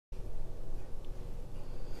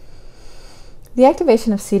The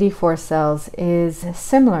activation of CD4 cells is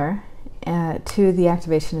similar to the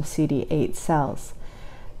activation of CD8 cells.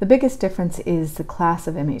 The biggest difference is the class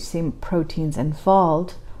of MHC proteins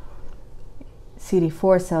involved.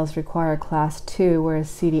 CD4 cells require class 2, whereas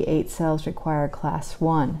CD8 cells require class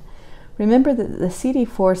 1. Remember that the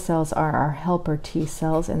CD4 cells are our helper T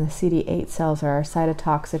cells, and the CD8 cells are our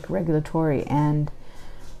cytotoxic, regulatory, and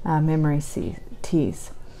memory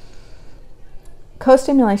Ts.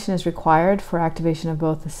 Co-stimulation is required for activation of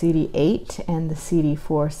both the CD8 and the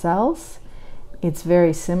CD4 cells. It's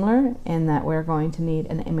very similar in that we're going to need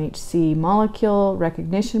an MHC molecule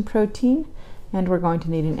recognition protein, and we're going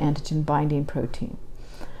to need an antigen binding protein.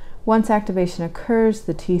 Once activation occurs,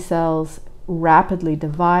 the T cells rapidly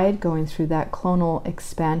divide, going through that clonal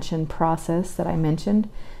expansion process that I mentioned,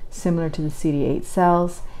 similar to the CD8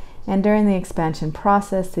 cells. And during the expansion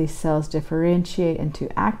process, these cells differentiate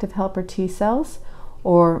into active helper T cells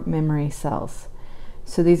or memory cells.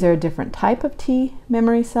 So these are a different type of T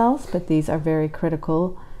memory cells, but these are very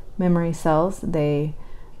critical memory cells. They,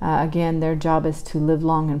 again, their job is to live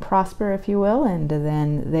long and prosper, if you will, and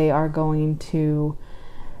then they are going to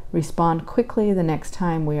respond quickly the next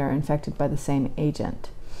time we are infected by the same agent.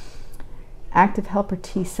 Active helper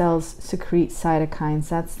T cells secrete cytokines.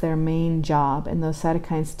 That's their main job, and those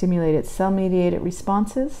cytokines stimulate cell-mediated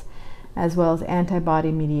responses as well as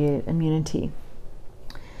antibody-mediated immunity.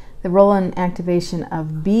 The role and activation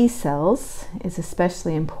of B cells is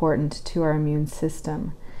especially important to our immune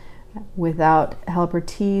system. Without helper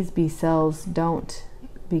Ts, B cells don't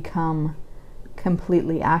become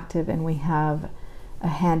completely active, and we have a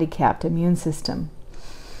handicapped immune system.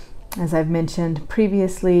 As I've mentioned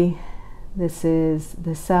previously, this is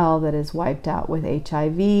the cell that is wiped out with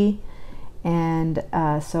HIV, and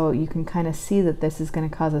so you can kind of see that this is going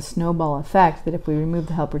to cause a snowball effect, that if we remove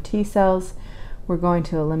the helper T cells, we're going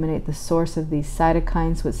to eliminate the source of these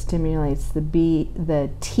cytokines, which stimulates the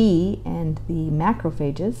T and the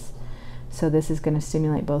macrophages. So this is going to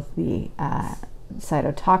stimulate both the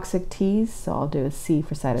cytotoxic Ts, so I'll do a C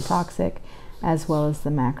for cytotoxic, as well as the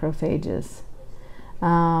macrophages.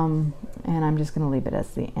 And I'm just going to leave it as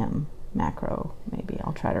the M, macro. Maybe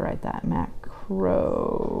I'll try to write that,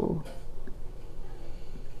 macro.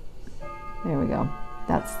 There we go.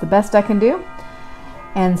 That's the best I can do.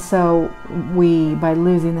 And so by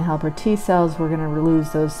losing the helper T cells, we're going to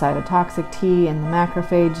lose those cytotoxic T and the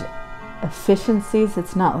macrophage efficiencies.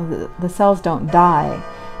 It's not, the cells don't die.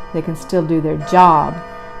 They can still do their job,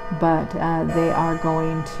 but they are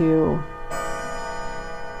going to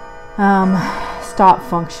stop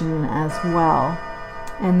functioning as well.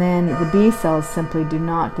 And then the B cells simply do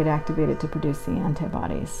not get activated to produce the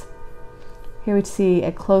antibodies. Here we see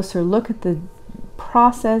a closer look at the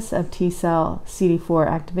process of T cell CD4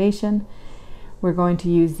 activation. We're going to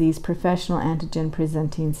use these professional antigen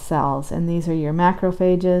presenting cells, and these are your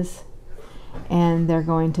macrophages, and they're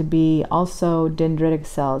going to be also dendritic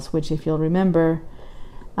cells, which, if you'll remember,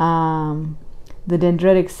 the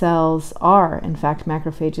dendritic cells are in fact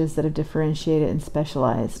macrophages that have differentiated and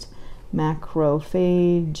specialized.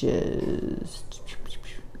 Macrophages,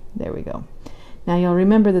 there we go. Now you'll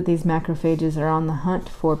remember that these macrophages are on the hunt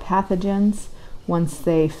for pathogens. Once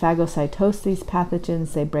they phagocytose these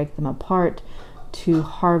pathogens, they break them apart to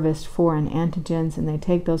harvest foreign antigens, and they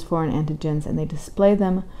take those foreign antigens and they display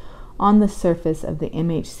them on the surface of the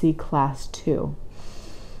MHC class 2.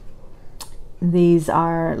 These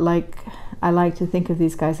are, I like to think of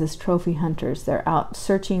these guys as trophy hunters. They're out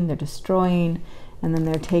searching, they're destroying, and then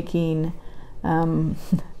they're taking,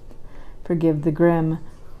 forgive the grim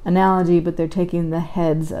analogy, but they're taking the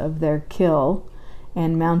heads of their kill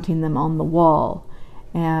and mounting them on the wall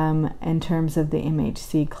in terms of the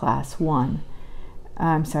MHC class 1.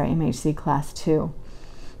 I'm sorry, MHC class 2.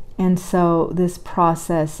 And so this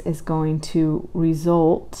process is going to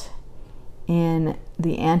result in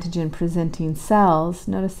the antigen presenting cells.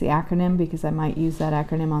 Notice the acronym, because I might use that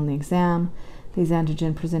acronym on the exam. These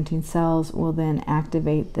antigen presenting cells will then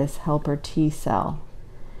activate this helper T cell.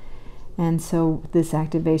 And so this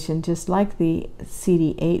activation, just like the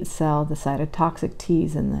CD8 cell, the cytotoxic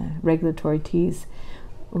Ts and the regulatory Ts,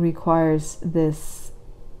 requires this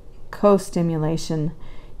co-stimulation.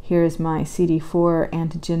 Here is my CD4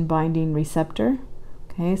 antigen binding receptor.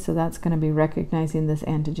 Okay, so that's going to be recognizing this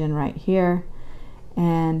antigen right here.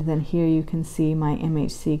 And then here you can see my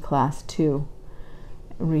MHC class 2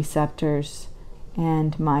 receptors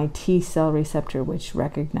and my T cell receptor, which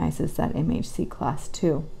recognizes that MHC class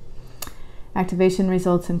 2. Activation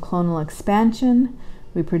results in clonal expansion.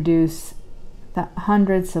 We produce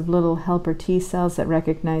hundreds of little helper T cells that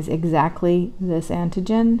recognize exactly this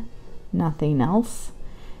antigen, nothing else.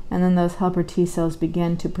 and then those helper T cells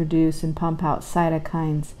begin to produce and pump out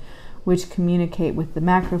cytokines, which communicate with the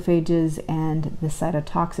macrophages and the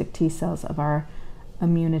cytotoxic T cells of our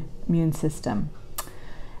immune system.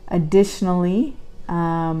 Additionally,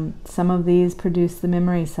 some of these produce the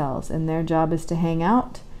memory cells, and their job is to hang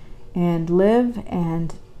out and live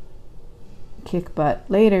and kick butt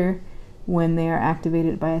later when they are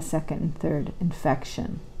activated by a second and third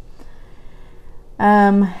infection.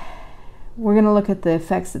 We're going to look at the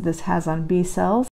effects that this has on B cells.